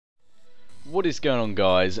What is going on,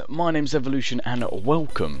 guys? My name's Evolution and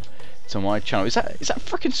welcome to my channel. Is that a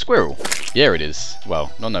freaking squirrel? Yeah, it is.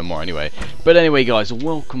 Well, not no more anyway. But anyway, guys,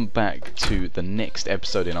 welcome back to the next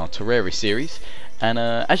episode in our Terraria series. And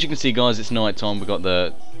as you can see, guys, it's night time. We got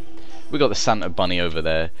the Santa bunny over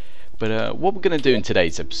there. But what we're gonna do in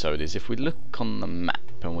today's episode is, if we look on the map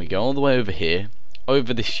and we go all the way over here,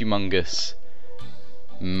 over this humongous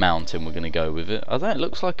mountain, we're gonna go with it. I don't know, it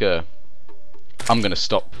looks like a... I'm gonna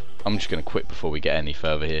stop. I'm just going to quit before we get any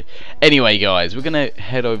further here. Anyway, guys, we're going to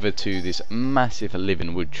head over to this massive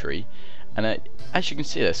living wood tree. And as you can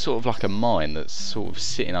see, there's sort of like a mine that's sort of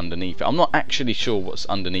sitting underneath it. I'm not actually sure what's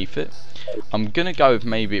underneath it. I'm going to go with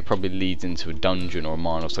maybe it probably leads into a dungeon or a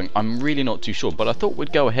mine or something. I'm really not too sure. But I thought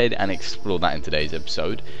we'd go ahead and explore that in today's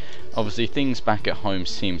episode. Obviously, things back at home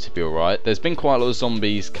seem to be alright. There's been quite a lot of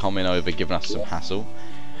zombies coming over, giving us some hassle.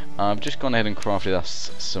 I've just gone ahead and crafted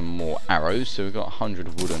us some more arrows, so we've got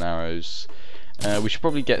 100 wooden arrows. We should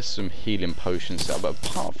probably get some healing potions set up, but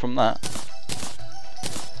apart from that,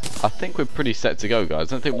 I think we're pretty set to go,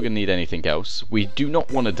 guys. I don't think we're going to need anything else. We do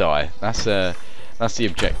not want to die. That's the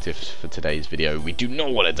objective for today's video. We do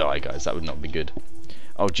not want to die, guys. That would not be good.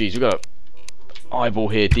 Oh, jeez, we've got an eyeball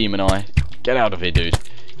here, demon eye. Get out of here, dude.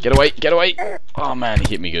 Get away, get away. Oh, man, he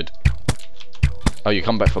hit me good. Oh, you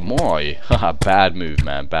come back for more, are you? Haha, bad move,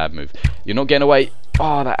 man, bad move. You're not getting away.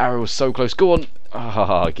 Oh, that arrow was so close. Go on.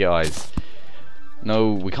 Ah, guys.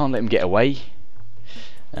 No, we can't let him get away.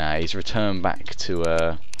 He's returned back to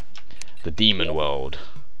the demon world.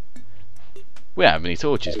 We don't have any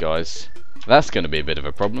torches, guys. That's going to be a bit of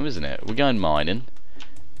a problem, isn't it? We're going mining.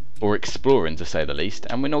 Or exploring, to say the least.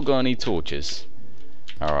 And we're not going to need torches.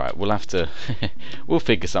 Alright, we'll have to... we'll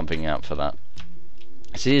figure something out for that.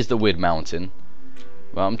 So here's the weird mountain.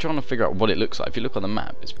 Well, I'm trying to figure out what it looks like. If you look on the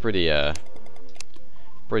map, it's pretty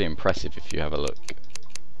impressive if you have a look.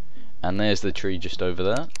 And there's the tree just over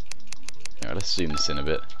there. Alright, let's zoom this in a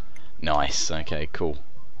bit. Nice. Okay, cool.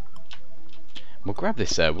 We'll grab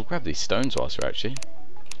this. We'll grab these stones whilst we're actually.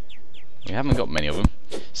 We haven't got many of them.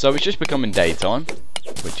 So it's just becoming daytime,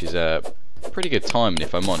 which is a pretty good timing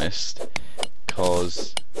if I'm honest,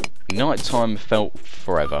 because nighttime felt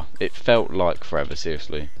forever. It felt like forever,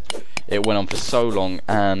 seriously. It went on for so long,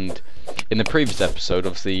 and in the previous episode,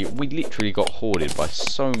 obviously, we literally got hoarded by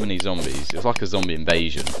so many zombies. It was like a zombie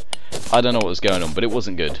invasion. I don't know what was going on, but it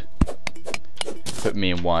wasn't good. Put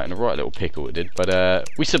me and Wyatt in a right little pickle, it did. But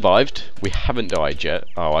we survived. We haven't died yet.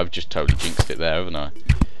 Oh, I've just totally jinxed it there, haven't I?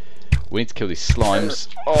 We need to kill these slimes.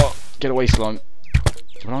 Oh, get away, slime.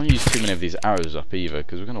 We don't use too many of these arrows up either,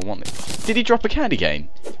 because we're going to want it. Did he drop a candy cane?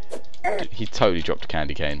 He totally dropped a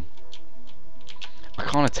candy cane. I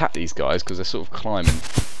can't attack these guys because they're sort of climbing.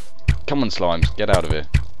 Come on, slimes, get out of here.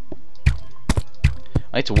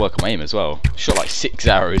 I need to work on my aim as well. Shot like 6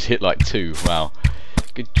 arrows, hit like 2. Wow,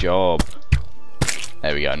 good job.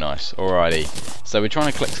 There we go, nice. Alrighty, so we're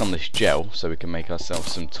trying to collect some of this gel so we can make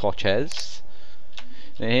ourselves some torches.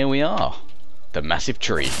 And here we are, the massive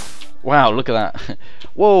tree. Wow, look at that.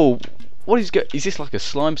 Whoa, what is this like a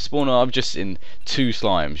slime spawner? I've just seen 2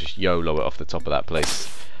 slimes just YOLO it off the top of that place.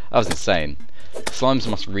 That was insane. Slimes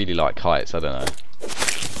must really like heights, I don't know.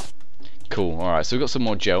 Cool, alright, so we've got some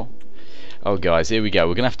more gel. Oh guys, here we go,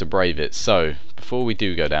 we're going to have to brave it. So, before we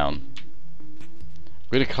do go down,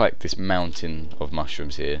 we're going to collect this mountain of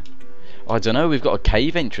mushrooms here. Oh, I don't know, we've got a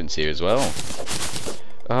cave entrance here as well.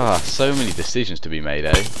 Ah, so many decisions to be made,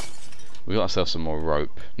 eh? We've got ourselves some more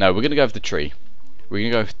rope. No, we're going to go with the tree. We're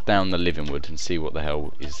going to go down the living wood and see what the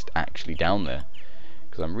hell is actually down there.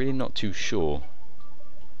 Because I'm really not too sure.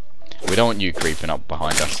 We don't want you creeping up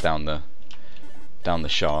behind us down the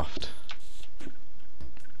shaft.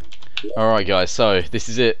 Alright guys, so this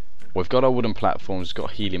is it. We've got our wooden platforms, we've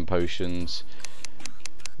got healing potions,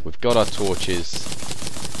 we've got our torches.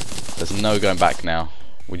 There's no going back now.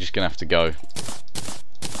 We're just gonna have to go.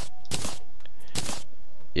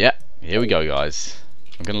 Yeah, here we go, guys.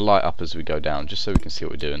 I'm gonna light up as we go down just so we can see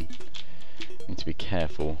what we're doing. Need to be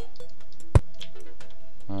careful.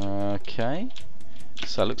 Okay.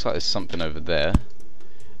 So it looks like there's something over there.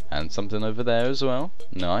 And something over there as well.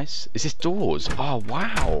 Nice. Is this doors? Oh,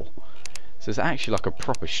 wow. So it's actually like a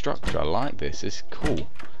proper structure. I like this. It's cool.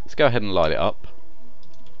 Let's go ahead and light it up.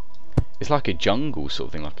 It's like a jungle sort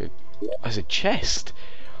of thing. Like it's a chest.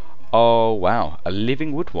 Oh, wow. A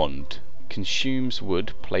living wood wand. Consumes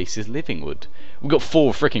wood, places living wood. We've got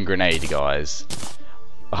 4 freaking grenades, guys.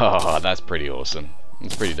 Oh, that's pretty awesome.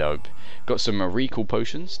 It's pretty dope. Got some recall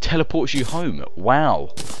potions. Teleports you home.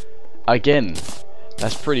 Wow. Again,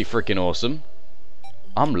 that's pretty freaking awesome.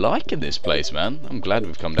 I'm liking this place, man. I'm glad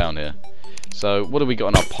we've come down here. So, what do we got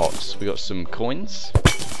in our pots? We got some coins.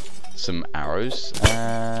 some arrows,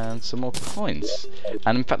 and some more coins.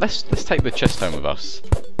 And in fact, let's take the chest home with us.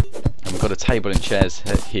 And we've got a table and chairs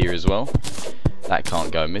here as well. That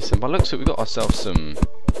can't go missing. But looks like we've got ourselves some,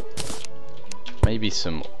 maybe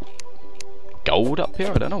some gold up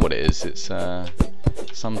here. I don't know what it is. It's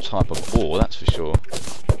some type of ore, that's for sure.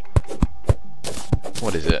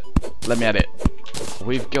 What is it? Let me add it.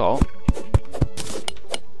 We've got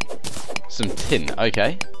some tin.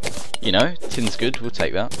 Okay, you know, tin's good. We'll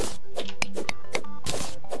take that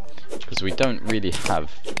because we don't really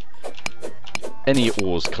have any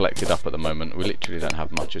ores collected up at the moment. We literally don't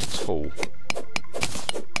have much at all.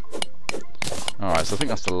 Alright, so I think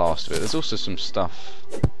that's the last of it. There's also some stuff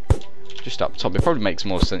just up top. It probably makes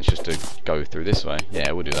more sense just to go through this way.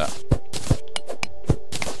 Yeah, we'll do that.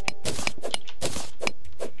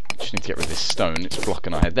 Just need to get rid of this stone. It's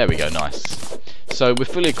blocking our head. There we go, nice. So we're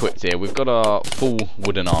fully equipped here. We've got our full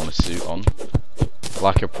wooden armor suit on,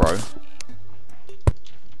 like a pro.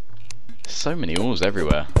 So many ores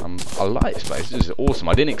everywhere. I like this place. This is awesome.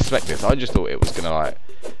 I didn't expect this. I just thought it was gonna like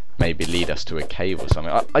maybe lead us to a cave or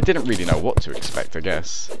something. I didn't really know what to expect, I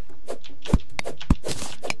guess.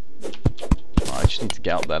 I just need to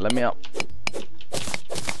get up there. Let me up.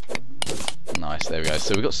 Nice, there we go.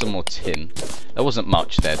 So we got some more tin. There wasn't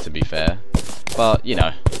much there, to be fair, but you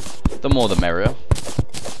know, the more the merrier.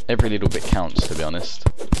 Every little bit counts, to be honest.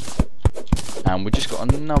 And we just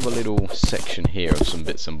got another little section here of some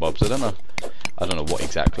bits and bobs. I don't know what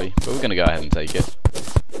exactly, but we're gonna go ahead and take it.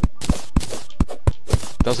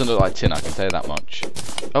 Doesn't look like tin, I can tell you that much.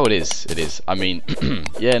 Oh, it is. It is. I mean,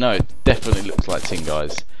 yeah, no, it definitely looks like tin,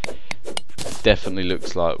 guys. Definitely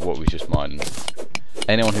looks like what we just mined.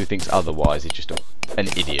 Anyone who thinks otherwise is just an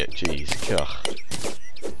idiot. Jeez,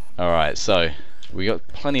 alright, so we got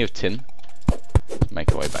plenty of tin.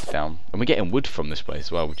 Make our way back down, and we're getting wood from this place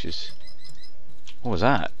as well, which is, what was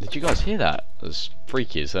that? Did you guys hear that? It was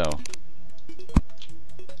freaky as hell.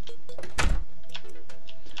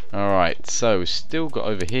 Alright, so we've still got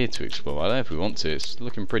over here to explore. I don't know if we want to. It's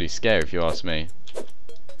looking pretty scary if you ask me.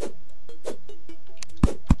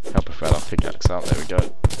 Help if we had our pickaxe out. There we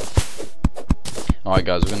go. Alright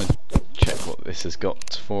guys, we're going to check what this has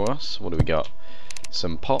got for us. What do we got?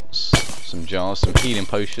 Some pots, some jars, some healing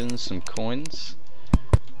potions, some coins.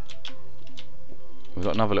 We've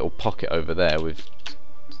got another little pocket over there with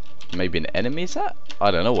maybe an enemy, is that? I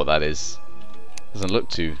don't know what that is. Doesn't look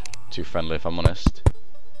too friendly, if I'm honest.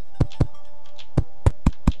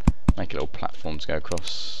 Make a little platform to go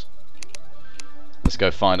across. Let's go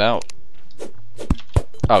find out.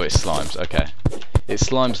 Oh, it's slimes, okay. It's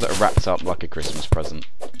slimes that are wrapped up like a Christmas present.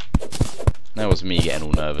 That was me getting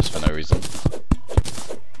all nervous for no reason.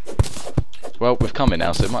 Well, we've come in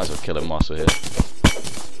now, so we might as well kill him whilst we're here.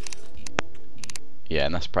 Yeah,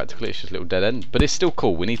 and that's practically it. It's just a little dead end. But it's still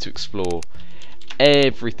cool. We need to explore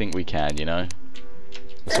everything we can, you know.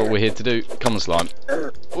 That's what we're here to do. Come on, slime.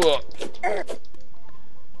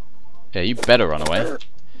 Yeah, you better run away.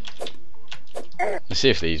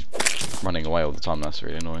 Seriously, he's running away all the time. That's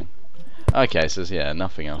really annoying. Okay, so yeah,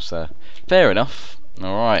 nothing else there. Fair enough.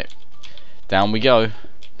 Alright. Down we go.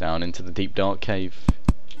 Down into the deep dark cave.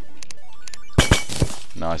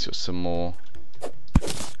 Nice, got some more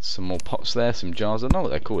pots there, some jars. I don't know what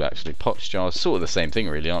they're called actually. Pots, jars, sort of the same thing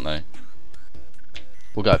really, aren't they?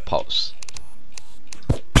 We'll go pots.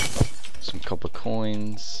 Some copper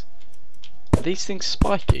coins. Are these things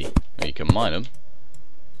spiky? Well, you can mine them.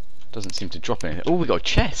 Doesn't seem to drop anything. Oh, we got a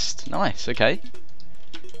chest. Nice, okay.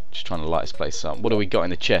 Just trying to light this place up. What do we got in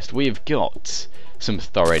the chest? We've got some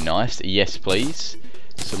thorough nice. Yes, please.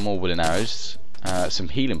 Some more wooden arrows. Some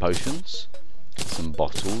healing potions. Some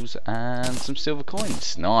bottles. And some silver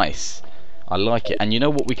coins. Nice. I like it. And you know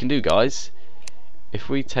what we can do, guys? If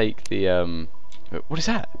we take the... what is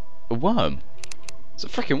that? A worm. It's a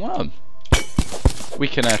freaking worm. We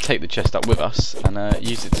can take the chest up with us and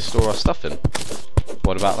use it to store our stuff in.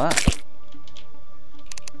 What about that?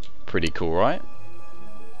 Pretty cool, right?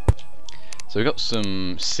 So we've got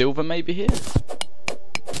some silver maybe here?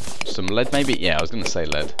 Some lead maybe? Yeah, I was going to say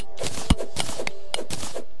lead.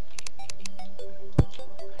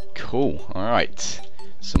 Cool, alright.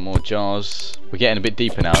 Some more jars. We're getting a bit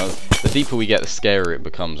deeper now. The deeper we get, the scarier it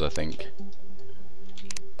becomes, I think.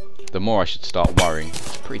 The more I should start worrying.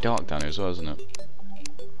 It's pretty dark down here as well, isn't it?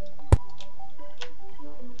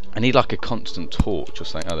 I need like a constant torch or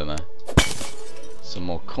something, I don't know. Some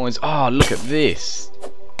more coins. Oh, look at this!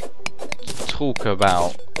 Talk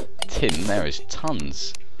about tin, there is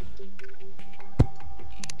tons.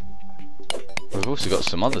 We've also got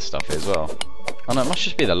some other stuff here as well. Oh no, it must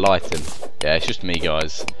just be the lighting. Yeah, it's just me,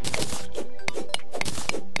 guys.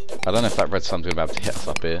 I don't know if that red slime's going to be able to hit us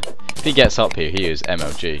up here. If he gets up here, he is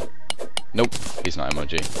MLG. Nope, he's not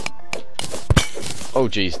MLG. Oh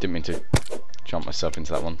jeez, didn't mean to jump myself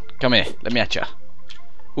into that one. Come here, let me at ya.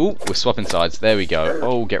 Ooh, we're swapping sides. There we go.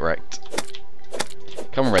 Oh, get wrecked.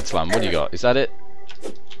 Come on, red slime. What do you got? Is that it?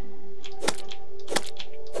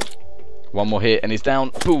 One more hit and he's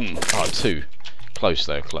down. Boom. Oh, 2. Close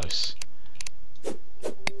though, close.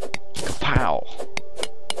 Kapow.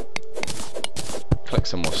 Collect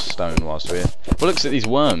some more stone whilst we're here. Well, looks at these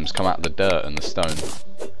worms come out of the dirt and the stone.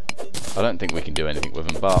 I don't think we can do anything with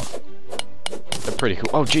them, but they're pretty cool.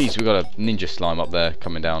 Oh, jeez, we got a ninja slime up there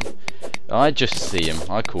coming down. I just see him.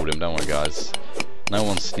 I called him. Don't worry, guys. No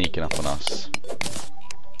one's sneaking up on us.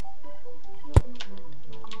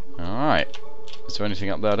 Alright. Is there anything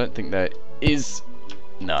up there? I don't think there is.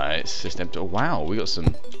 No, it's just empty. Oh, wow, we got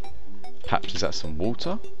some. Perhaps is that some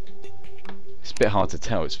water? It's a bit hard to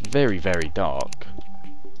tell. It's very, very dark.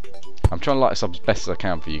 I'm trying to light this up as best as I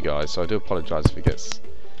can for you guys, so I do apologise if it gets.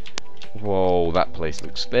 Whoa, that place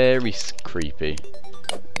looks very creepy.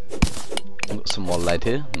 Got some more lead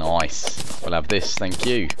here. Nice. We'll have this, thank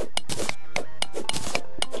you.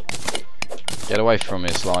 Get away from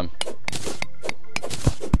here, slime.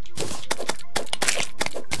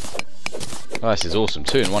 Oh, this is awesome.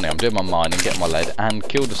 2 in 1 here. I'm doing my mining, getting my lead, and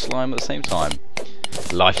kill the slime at the same time.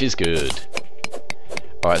 Life is good.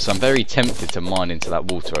 Alright, so I'm very tempted to mine into that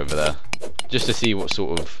water over there. Just to see what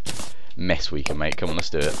sort of mess we can make. Come on,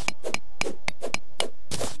 let's do it.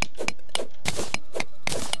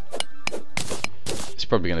 It's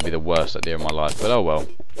probably going to be the worst idea of my life, but oh well.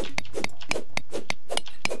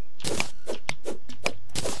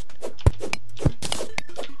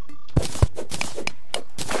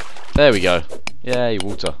 There we go. Yay,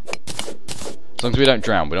 water. As long as we don't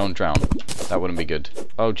drown, we don't drown. That wouldn't be good.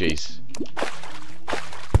 Oh jeez.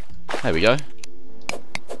 There we go.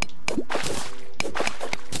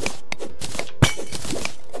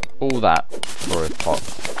 All that for a pot.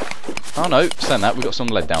 Oh no, saying that, we got some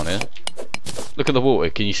lead down here. Look at the water,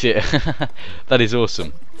 can you see it? That is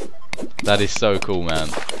awesome. That is so cool, man.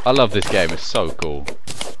 I love this game, it's so cool.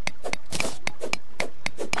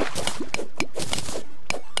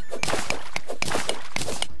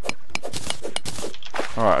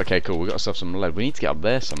 Alright, okay, cool. We got ourselves some lead. We need to get up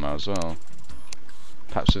there somehow as well.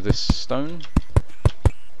 Perhaps with this stone?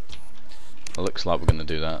 It looks like we're going to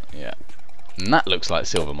do that, yeah. And that looks like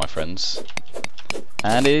silver, my friends.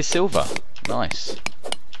 And it is silver. Nice.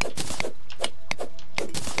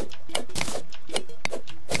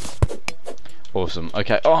 Awesome.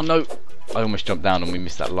 Okay. Oh no! I almost jumped down and we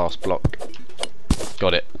missed that last block.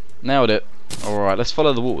 Got it. Nailed it. Alright, let's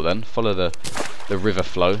follow the water then. Follow the river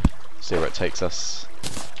flow. See where it takes us.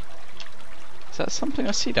 Is that something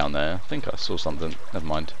I see down there? I think I saw something. Never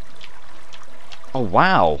mind. Oh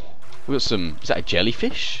wow! We got some. Is that a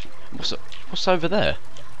jellyfish? What's over there?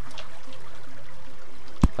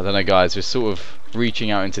 I don't know, guys. We're sort of reaching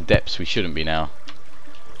out into depths we shouldn't be now.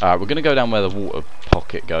 Alright, we're gonna go down where the water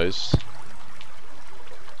pocket goes.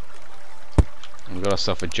 We've got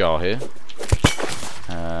ourselves a jar here.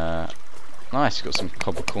 Nice, got some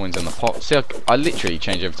copper coins in the pot. See, I literally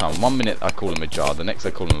change every time. 1 minute I call them a jar, the next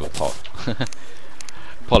I call them a pot.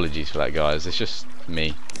 Apologies for that, guys. It's just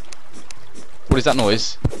me. What is that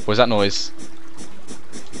noise? What is that noise?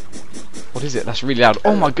 What is it? That's really loud.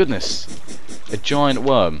 Oh my goodness! A giant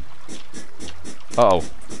worm. Uh oh.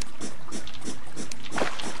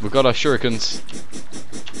 We've got our shurikens.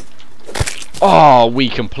 Oh, we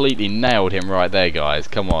completely nailed him right there, guys.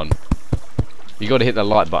 Come on. You got to hit the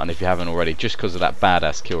like button if you haven't already, just because of that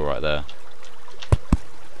badass kill right there.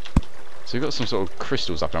 So we've got some sort of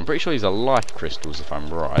crystals up here. I'm pretty sure these are life crystals if I'm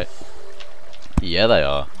right. Yeah, they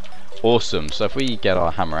are. Awesome. So if we get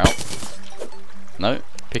our hammer out. No?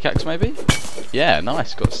 Pickaxe maybe? Yeah,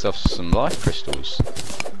 nice. Got ourselves some life crystals.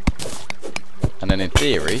 And then in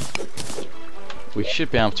theory, we should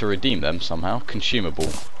be able to redeem them somehow. Consumable.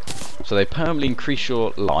 So they permanently increase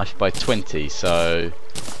your life by 20. So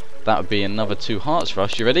that would be another 2 hearts for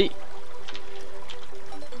us. You ready?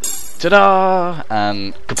 Ta-da!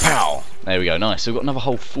 And kapow! There we go. Nice. So we've got another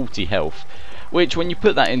whole 40 health. Which, when you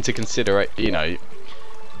put that into consideration, you know,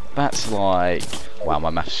 that's like... Wow,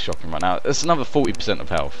 my maths is shocking right now. That's another 40% of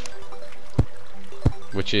health.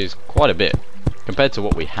 Which is quite a bit compared to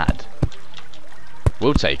what we had.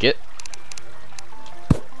 We'll take it.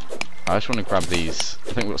 I just want to grab these.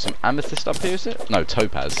 I think we've got some amethyst up here, is it? No,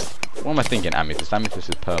 topaz. What am I thinking? Amethyst. Amethyst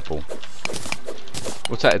is purple.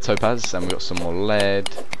 We'll take the topaz, and we've got some more lead.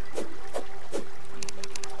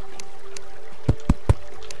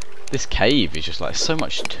 This cave is just like so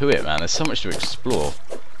much to it, man. There's so much to explore.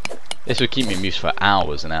 This would keep me amused for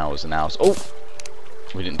hours and hours and hours. Oh!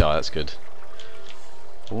 We didn't die, that's good.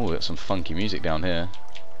 Oh, we got some funky music down here.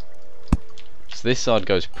 So this side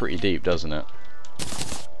goes pretty deep, doesn't it?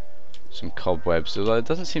 Some cobwebs, although there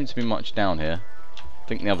doesn't seem to be much down here. I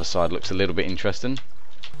think the other side looks a little bit interesting.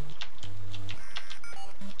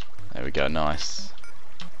 There we go, nice.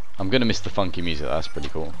 I'm going to miss the funky music, that's pretty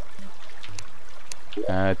cool.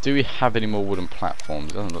 Do we have any more wooden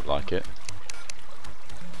platforms? Doesn't look like it.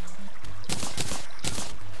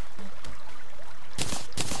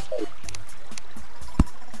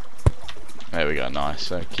 There we go, nice.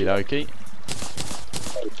 Okie dokie.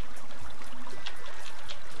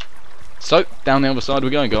 So, down the other side we're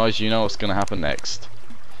going, guys. You know what's going to happen next.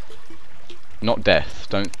 Not death.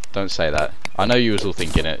 Don't say that. I know you was all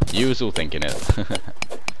thinking it. You was all thinking it.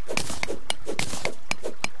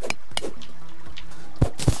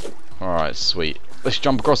 Alright, sweet. Let's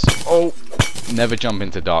jump across. Oh! Never jump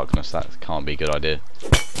into darkness. That can't be a good idea.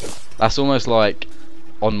 That's almost like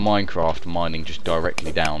on Minecraft mining just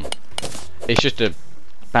directly down. It's just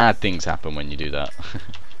bad things happen when you do that.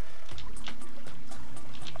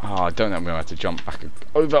 Oh, I don't know I'm going to have to jump back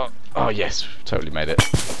over. Oh yes, totally made it.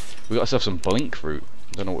 We got ourselves some blink fruit.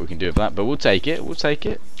 Don't know what we can do with that, but we'll take it. We'll take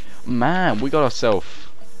it. Man, we got ourselves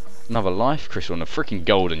another life crystal and a freaking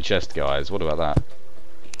golden chest, guys. What about that?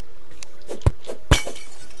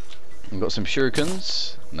 We've got some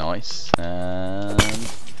shurikens. Nice. And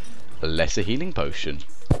a lesser healing potion.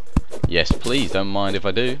 Yes, please. Don't mind if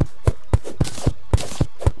I do.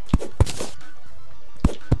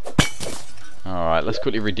 Alright, let's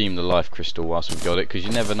quickly redeem the life crystal whilst we've got it, because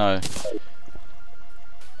you never know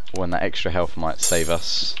when that extra health might save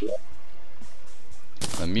us.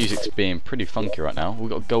 The music's being pretty funky right now. We've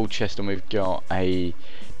got a gold chest and we've got a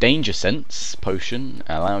danger sense potion.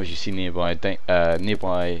 Allows you to see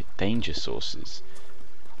nearby danger sources.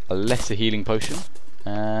 A lesser healing potion.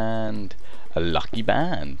 And a lucky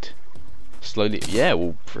band. Slowly, yeah,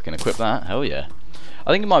 we'll freaking equip that. Hell yeah.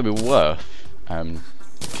 I think it might be worth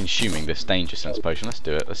consuming this danger sense potion. Let's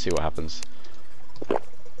do it. Let's see what happens.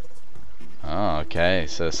 Ah, okay.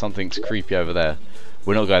 So something's creepy over there.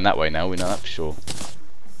 We're not going that way now. We know that for sure.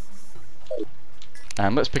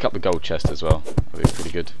 And let's pick up the gold chest as well. That'll be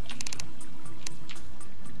pretty good.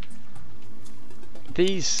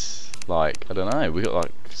 These, like, I don't know. We got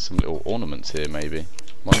like some little ornaments here, maybe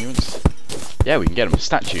monuments. Yeah, we can get them.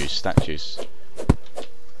 Statues.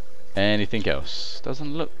 Anything else?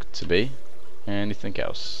 Doesn't look to be. Anything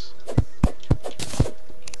else?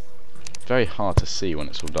 Very hard to see when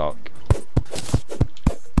it's all dark.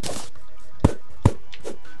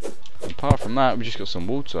 Apart from that, we just got some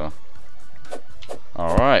water.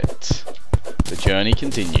 Alright. The journey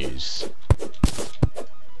continues.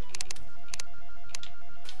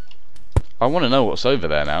 I want to know what's over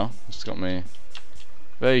there now. It's got me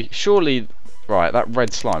very... Surely... Right, that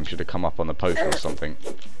red slime should have come up on the potion or something.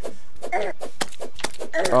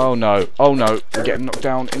 Oh no, oh no, we're getting knocked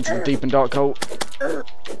down into the deep and dark hole.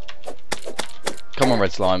 Come on,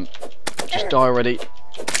 red slime. Just die already.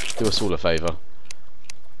 Do us all a favour.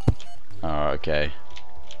 Oh, okay.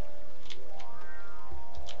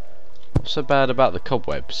 What's so bad about the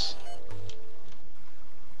cobwebs?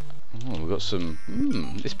 Oh, we've got some...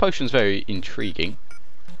 this potion's very intriguing.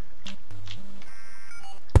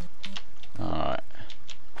 Alright.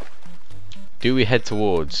 Do we head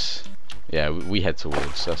towards... Yeah, we head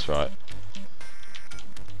towards, that's right.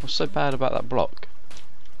 What's so bad about that block?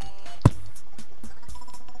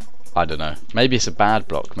 I don't know. Maybe it's a bad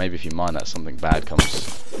block. Maybe if you mine that, something bad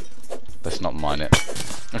comes. Let's not mine it.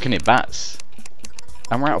 I can hit bats.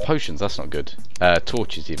 And we're out of potions, that's not good.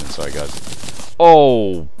 Torches even, sorry guys.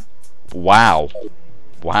 Oh! Wow.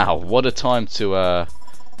 Wow, what a time to,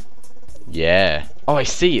 yeah. Oh, I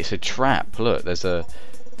see, it's a trap. Look, there's a...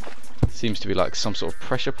 Seems to be like some sort of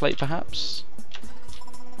pressure plate, perhaps?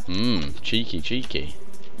 Cheeky.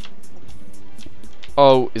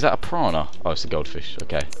 Oh, is that a piranha? Oh, it's a goldfish,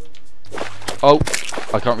 okay. Oh,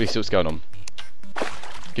 I can't really see what's going on.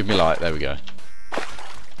 Give me light, there we go.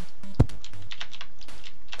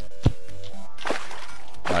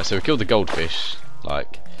 Alright, so we killed the goldfish.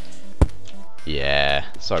 Like, yeah.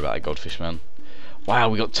 Sorry about that goldfish, man. Wow,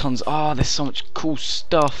 we got tons. Ah, there's so much cool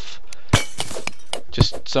stuff.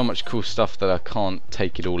 Just so much cool stuff that I can't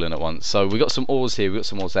take it all in at once. So we got some ores here, we got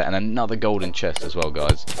some ores there, and another golden chest as well,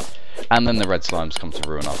 guys. And then the red slimes come to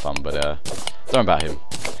ruin our fun, but don't worry about him.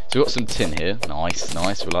 So we got some tin here. Nice,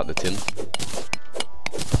 nice. We like the tin.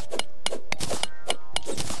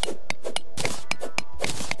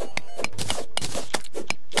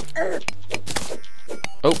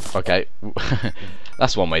 Oh, okay.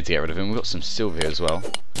 That's one way to get rid of him. We've got some silver here as well.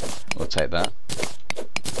 We'll take that.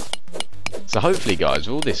 So hopefully, guys,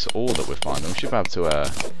 with all this ore that we're finding, we should be able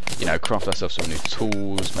to, you know, craft ourselves some new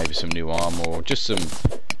tools, maybe some new armor, or just some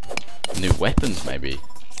new weapons, maybe.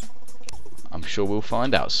 I'm sure we'll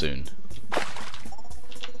find out soon.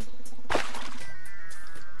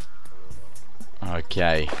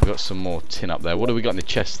 Okay, we've got some more tin up there. What do we got in the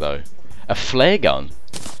chest, though? A flare gun.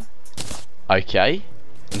 Okay,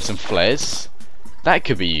 and some flares. That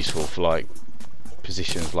could be useful for, like,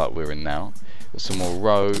 positions like we're in now. Got some more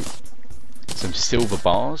rope, some silver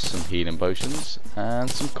bars, some healing potions, and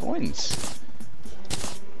some coins.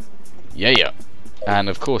 Yeah. And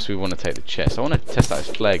of course we want to take the chest. I want to test out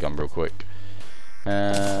this flare gun real quick. We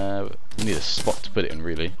need a spot to put it in,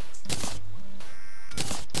 really.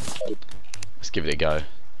 Let's give it a go.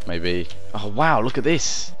 Maybe. Oh wow, look at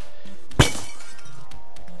this.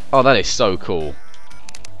 Oh, that is so cool.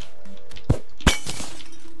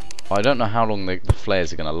 I don't know how long the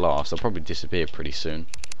flares are going to last. They'll probably disappear pretty soon.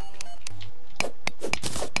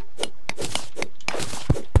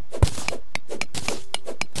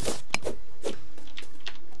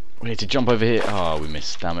 We need to jump over here. Oh, we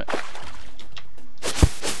missed. Damn it.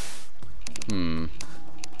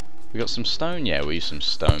 We got some stone? Yeah, we use some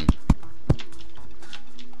stone.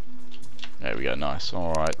 There we go. Nice.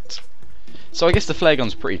 Alright. So I guess the flare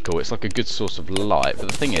gun's pretty cool. It's like a good source of light. But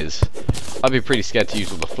the thing is, I'd be pretty scared to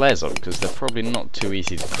use all the flares on because they're probably not too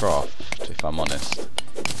easy to craft, if I'm honest.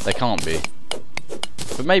 They can't be.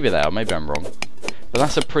 But maybe they are. Maybe I'm wrong. But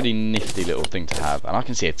that's a pretty nifty little thing to have. And I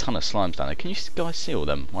can see a ton of slimes down there. Can you guys see all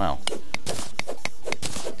them? Wow.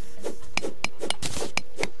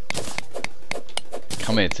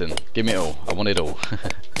 Come here, Tin. Give me it all. I want it all.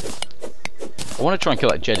 I want to try and kill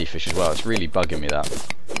that jellyfish as well. It's really bugging me, that.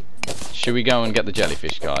 Should we go and get the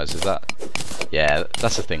jellyfish, guys? Is that... Yeah,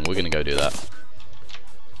 that's the thing. We're going to go do that.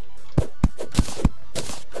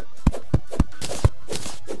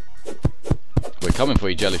 We're coming for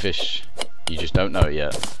you, jellyfish. You just don't know it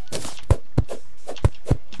yet.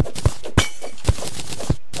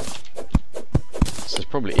 So it's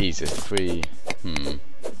probably easiest if we...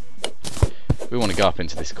 We want to go up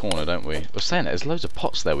into this corner, don't we? We're saying it, there's loads of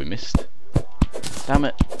pots there we missed. Damn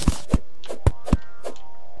it.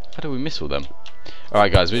 How do we miss all them?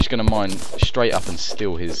 Alright guys, we're just going to mine straight up and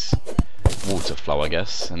steal his water flow, I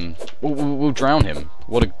guess. And we'll drown him.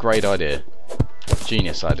 What a great idea.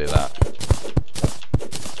 Genius idea, that.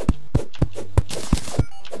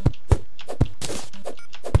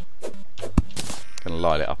 Gonna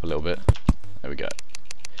light it up a little bit. There we go.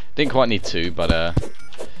 Didn't quite need to, but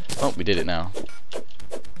oh, we did it now.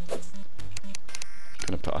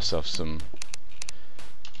 Gonna put ourselves some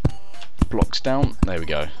blocks down. There we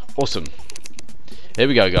go. Awesome. Here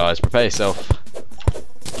we go, guys. Prepare yourself.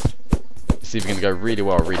 Let's see if we're gonna go really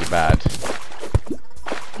well or really bad.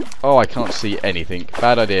 Oh, I can't see anything.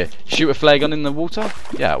 Bad idea. Shoot a flare gun in the water?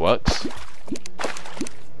 Yeah, it works.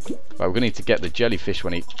 Right, we're gonna need to get the jellyfish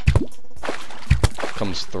when he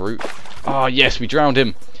comes through. Oh yes, we drowned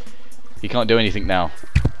him. He can't do anything now.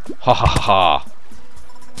 Ha ha ha.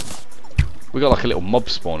 We got like a little mob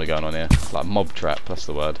spawner going on here. Like mob trap, that's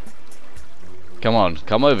the word. Come on,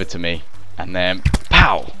 come over to me. And then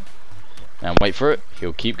pow. Now wait for it.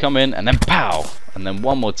 He'll keep coming and then pow. And then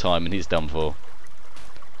one more time and he's done for.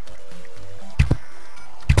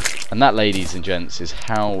 And that, ladies and gents, is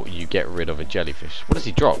how you get rid of a jellyfish. What has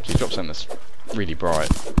he dropped? He's dropped something that's really bright.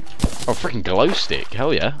 Oh, freaking glow stick.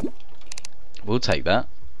 Hell yeah. We'll take that.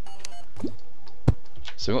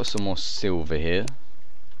 So we've got some more silver here.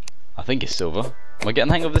 I think it's silver. Am I getting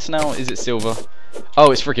the hang of this now? Is it silver?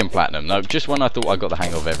 Oh, it's freaking platinum. No, just when I thought I got the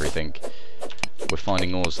hang of everything, we're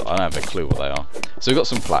finding ores that I don't have a clue what they are. So we've got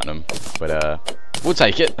some platinum, but we'll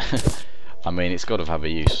take it. I mean, it's got to have a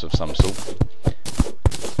use of some sort.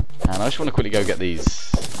 And I just want to quickly go get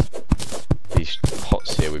these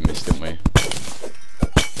pots here we missed, didn't we?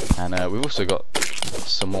 And we've also got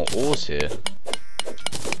some more ores here.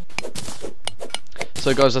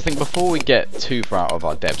 So guys, I think before we get too far out of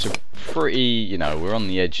our depths, we're pretty, you know, we're on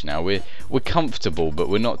the edge now. We're comfortable, but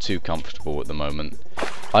we're not too comfortable at the moment.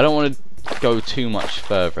 I don't want to go too much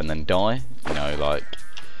further and then die. You know, like,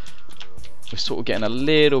 we're sort of getting a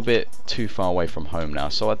little bit too far away from home now.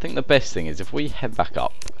 So I think the best thing is if we head back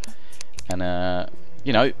up and,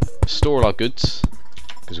 you know, store all our goods,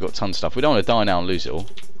 because we've got tons of stuff. We don't want to die now and lose it all.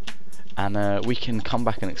 And we can come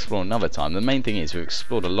back and explore another time. The main thing is we've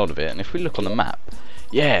explored a lot of it, and if we look on the map,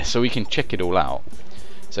 yeah, so we can check it all out.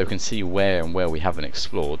 So we can see where and where we haven't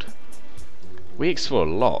explored. We explored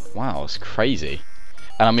a lot. Wow, it's crazy.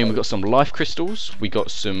 And I mean, we've got some life crystals, we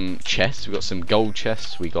got some chests, we got some gold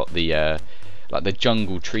chests, we got the like the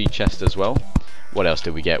jungle tree chest as well. What else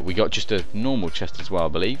did we get? We got just a normal chest as well, I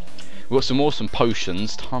believe. We got some awesome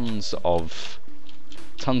potions, tons of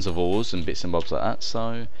ores and bits and bobs like that.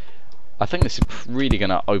 So I think this is really going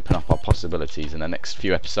to open up our possibilities in the next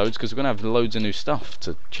few episodes, because we're going to have loads of new stuff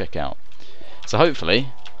to check out. So hopefully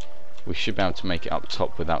we should be able to make it up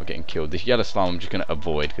top without getting killed. This yellow slime I'm just going to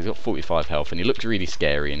avoid because he's got 45 health and he looks really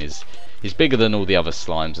scary, and he's bigger than all the other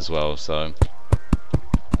slimes as well, so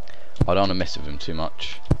I don't want to mess with him too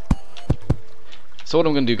much. So what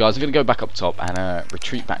I'm going to do, guys, I'm going to go back up top and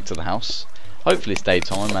retreat back to the house. Hopefully it's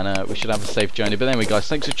daytime and we should have a safe journey. But anyway, guys,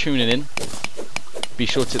 thanks for tuning in. Be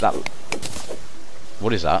sure to hit that...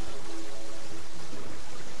 What is that?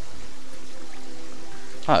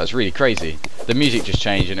 Oh, that was really crazy. The music just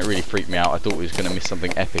changed and it really freaked me out. I thought we was going to miss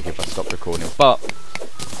something epic if I stopped recording, but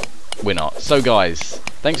we're not. So guys,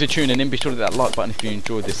 thanks for tuning in. Be sure to hit that like button if you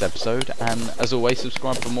enjoyed this episode, and as always,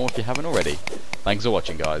 subscribe for more if you haven't already. Thanks for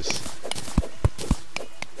watching, guys.